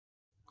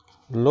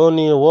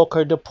Lonnie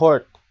Walker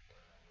IV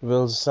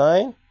will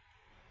sign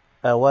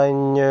a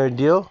one-year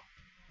deal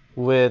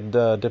with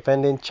the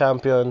defending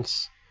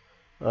champions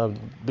of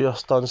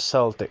Boston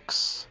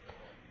Celtics.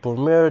 For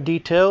more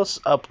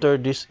details after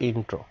this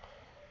intro.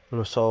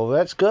 So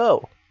let's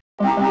go!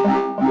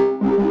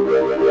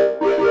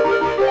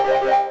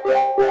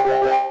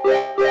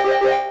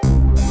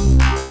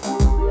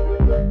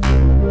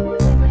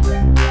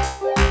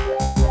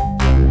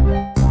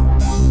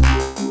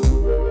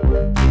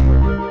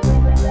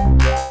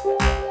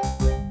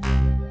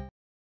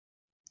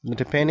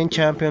 The defending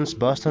champions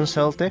Boston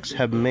Celtics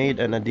have made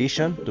an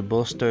addition to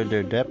bolster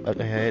their depth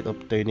ahead of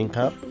training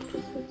camp.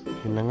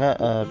 Yun na nga,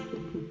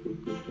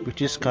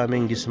 which is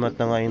coming this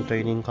month na nga yung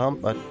training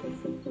camp, at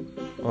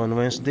on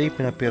Wednesday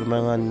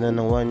pinapirma nga na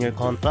ng one-year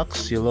contract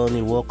si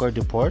Lonnie Walker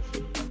IV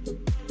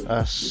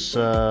as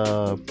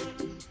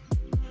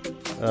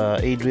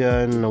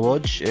Adrian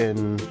Woj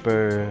and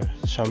per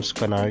Shams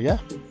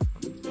Canaria.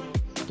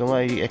 Ito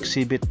nga ay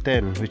Exhibit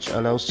 10, which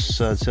allows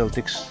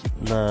Celtics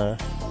na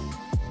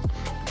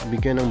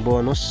bigyan ng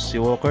bonus si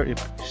Walker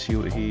if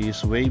he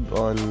is waived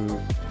on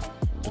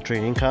the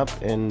training camp,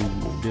 and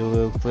they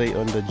will play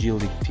on the G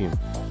League team.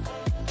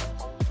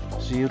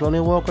 Si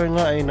Lonnie Walker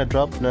nga ay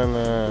na-drop ng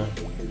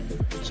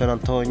San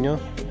Antonio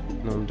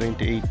noong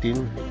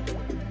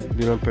 2018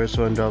 bilang first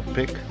round draft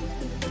pick,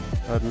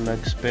 at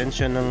nag-spend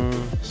siya ng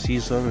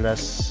season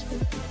last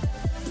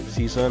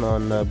season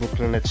on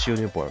Brooklyn Nets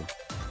uniform.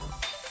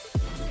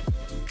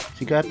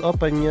 He got off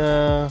on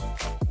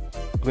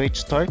great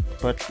start,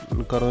 but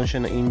nagkaroon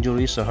siya ng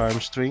injury sa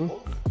hamstring,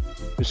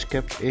 which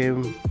kept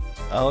him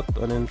out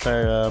on the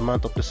entire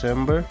month of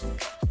December,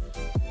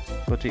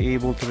 but he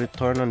able to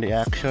return on the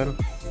action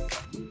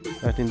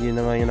at hindi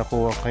na nga niya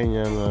nakuha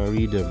kanyang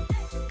rhythm.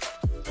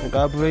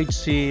 Nag-average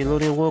si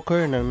Lonnie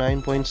Walker ng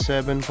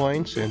 9.7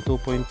 points and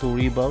 2.2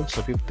 rebounds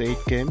sa 58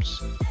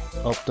 games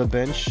off the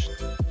bench.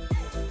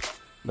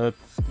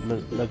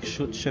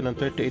 Nag-shoot siya ng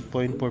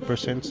 38.4%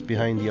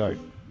 behind the arc.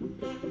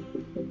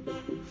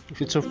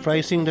 It's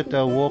surprising that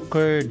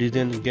Walker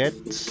didn't get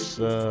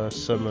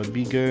some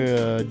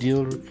bigger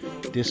deal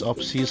this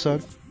off-season,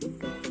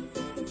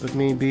 but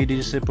maybe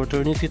this is an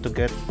opportunity to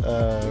get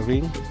a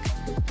ring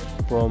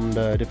from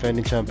the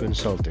defending champion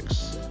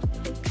Celtics.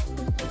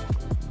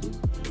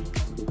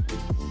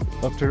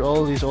 After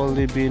all, he's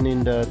only been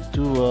in the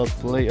two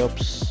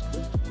playoffs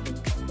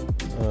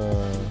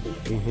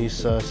in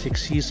his 6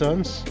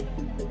 seasons.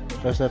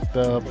 Does not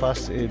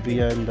pass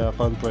beyond the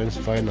conference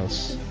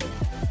finals.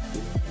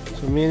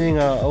 So meaning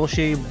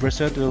O'Shea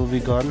Brissett will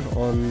be gone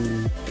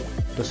on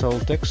the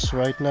Celtics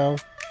right now.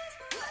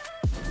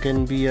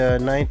 Can be a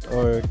 9th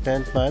or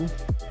 10th man.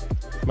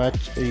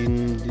 Match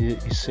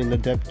is in the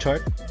depth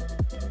chart.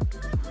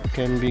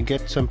 Can be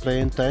get some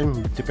playing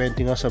time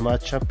depending on the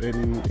matchup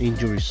and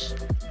injuries.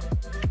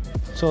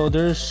 So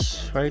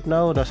there's right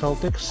now the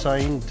Celtics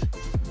signed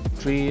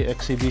 3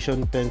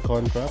 exhibition 10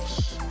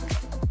 contracts,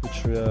 which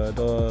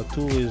the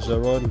 2 is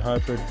Ron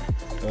Harper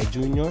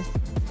Jr.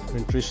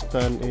 and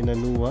Tristan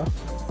Inanua.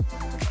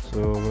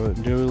 So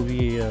they will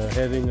be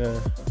having a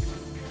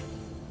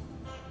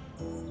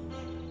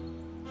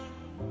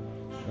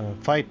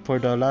fight for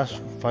the last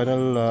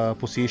final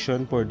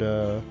position for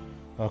the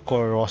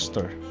core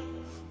roster.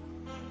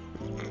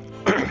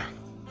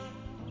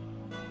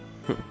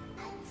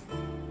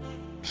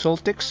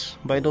 Celtics,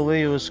 by the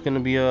way, was gonna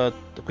be a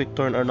quick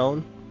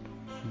turnaround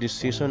this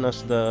season,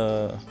 as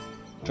the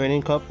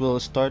training camp will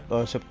start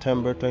on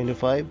September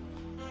 25.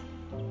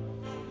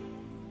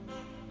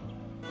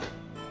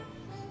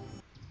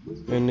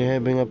 And they're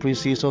having a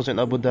preseason in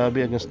Abu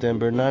Dhabi against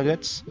Denver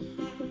Nuggets,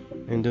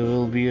 and they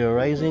will be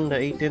raising the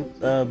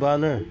 18th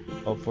banner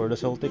for the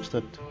Celtics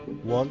that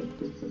won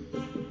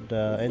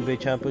the NBA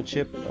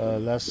championship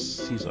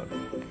last season.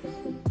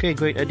 Okay,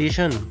 great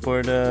addition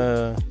for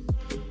the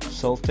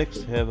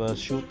Celtics. Have a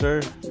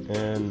shooter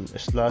and a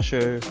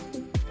slasher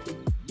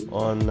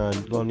on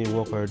Lonnie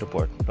Walker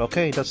IV.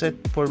 Okay, that's it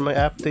for my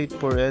update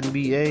for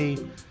NBA.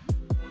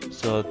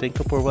 So thank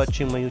you for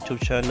watching my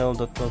YouTube channel.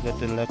 Don't forget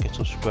to like and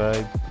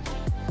subscribe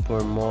for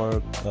more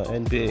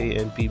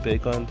NBA and PBA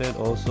content,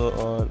 also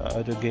on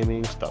other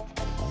gaming stuff.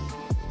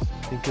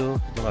 Thank you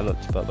mga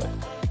lods. Bye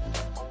bye.